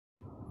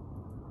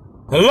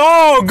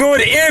Hello,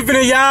 good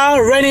evening, y'all.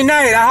 Rainy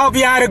night. I hope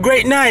you had a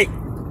great night.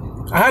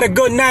 I had a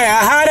good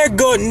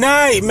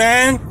night,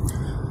 man.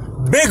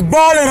 Big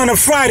ballin' on a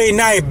Friday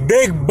night.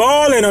 Big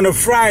ballin' on a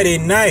Friday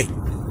night.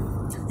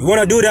 You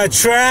wanna do that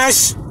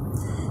trash?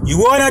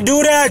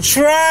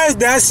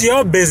 That's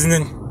your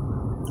business.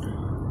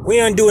 We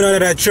ain't doing none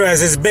of that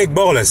trash. It's big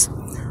ballers.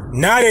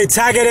 Now they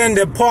targeting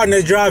the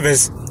partner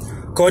drivers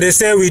because they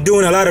say we're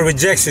doing a lot of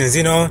rejections,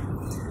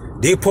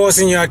 They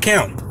posting your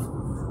account.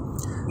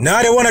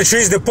 Now they want to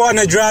treat the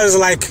partner drivers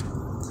like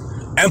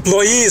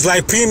employees,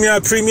 like premier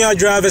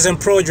drivers and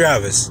pro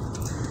drivers.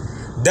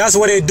 That's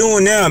what they're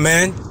doing now,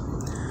 man.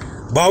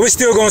 But we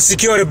still gonna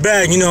secure the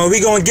bag, we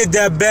gonna get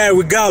that bag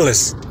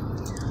regardless.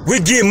 We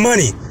get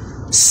money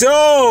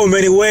so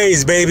many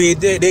ways, baby.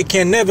 They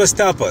can never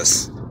stop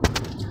us.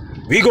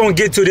 We gonna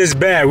get to this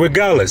bag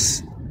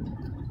regardless.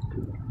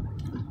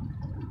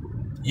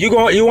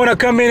 You wanna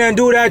come in and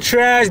do that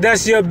trash?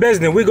 That's your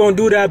business. We gonna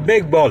do that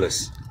big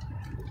ballers.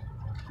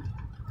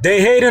 They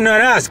hating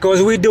on us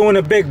because we doing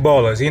the big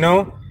ballers,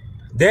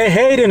 They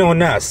hating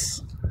on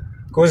us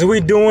because we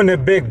doing the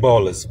big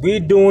ballers. We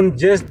doing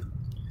just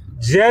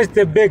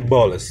the big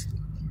ballers.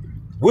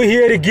 We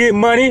here to get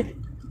money.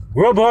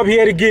 Grubhub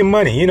here to get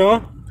money,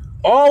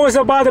 Always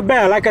about the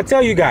bag. Like I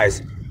tell you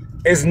guys,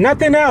 it's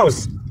nothing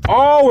else.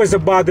 Always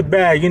about the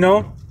bag,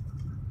 Now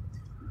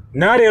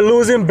they're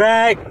losing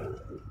bag.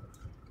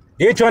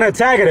 They're trying to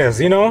target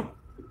us,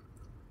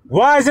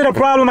 Why is it a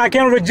problem I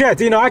can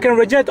reject? I can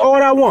reject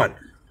all I want.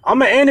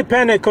 I'm an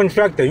independent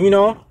contractor,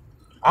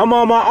 I'm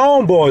on my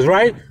own boards,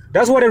 right?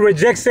 That's what a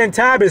rejection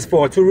tab is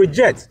for, to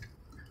reject.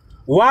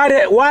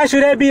 Why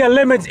should there be a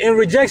limit in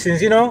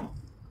rejections,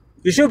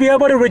 You should be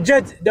able to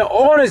reject the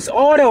orders,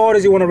 all the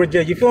orders you want to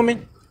reject, you feel me?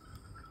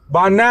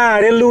 But now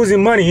they're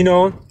losing money,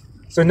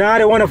 So now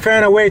they want to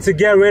find a way to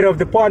get rid of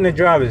the partner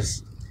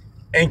drivers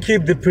and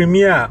keep the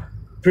premier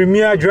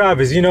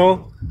drivers,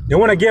 They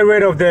want to get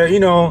rid of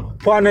the,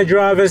 partner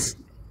drivers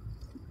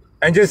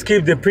and just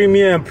keep the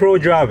premier and pro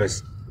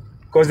drivers.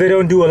 Because they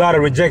don't do a lot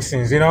of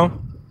rejections, It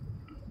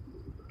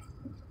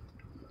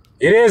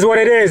is what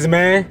it is,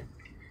 man.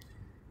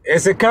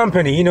 It's a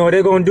company,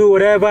 They're going to do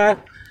whatever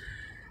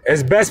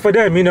is best for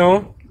them,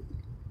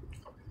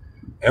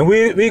 And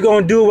we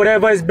going to do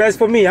whatever is best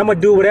for me. I'm going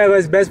to do whatever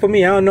is best for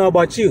me. I don't know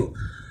about you.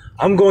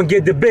 I'm going to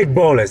get the big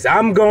ballers.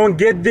 I'm going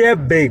to get their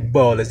big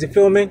ballers. You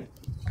feel me?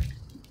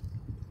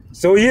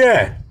 So,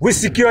 yeah, we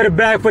secured the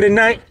bag for the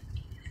night.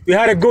 We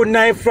had a good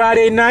night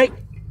Friday night.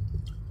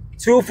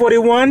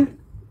 2:41.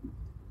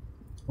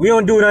 We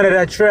don't do none of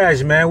that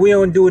trash, man. We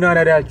don't do none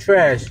of that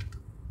trash.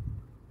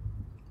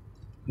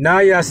 Now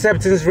your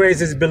acceptance rate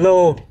is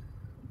below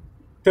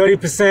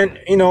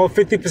 30%,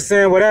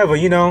 50%, whatever,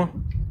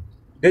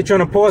 They're trying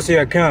to pause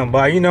your account,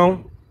 but, we're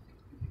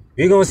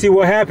going to see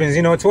what happens.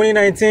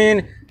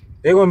 2019,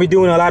 they're going to be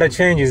doing a lot of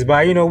changes,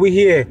 but, we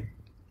here.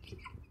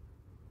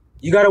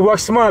 You got to work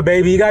smart,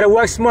 baby. You got to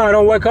work smart.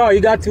 Don't work hard.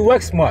 You got to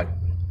work smart.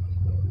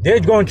 They're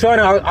going to try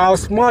to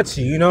outsmart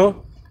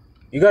you,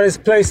 You got to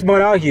play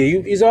smart out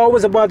here. It's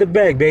always about the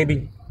bag,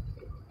 baby.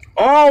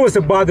 Always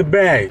about the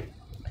bag.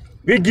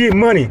 We get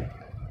money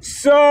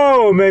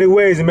so many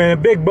ways,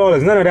 man. Big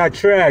ballers, none of that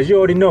trash. You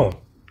already know.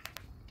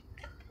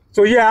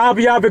 So, yeah, I hope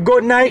you have a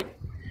good night.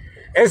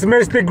 It's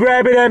Mr.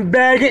 Grab It and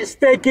Bag It.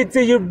 Stake it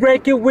till you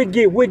break it. We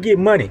get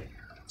money.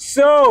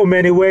 So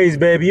many ways,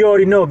 baby. You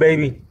already know,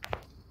 baby.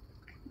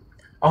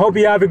 I hope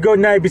you have a good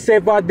night. Be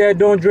safe out there.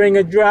 Don't drink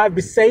and drive.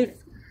 Be safe.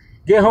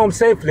 Get home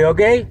safely,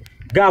 okay?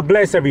 God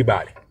bless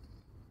everybody.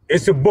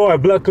 It's your boy,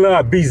 Blood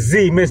Club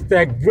BZ,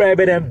 Mr. Grab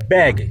It and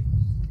Bag It.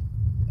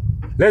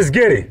 Let's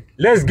get it.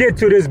 Let's get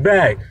to this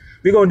bag.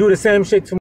 We're going to do the same shit tomorrow.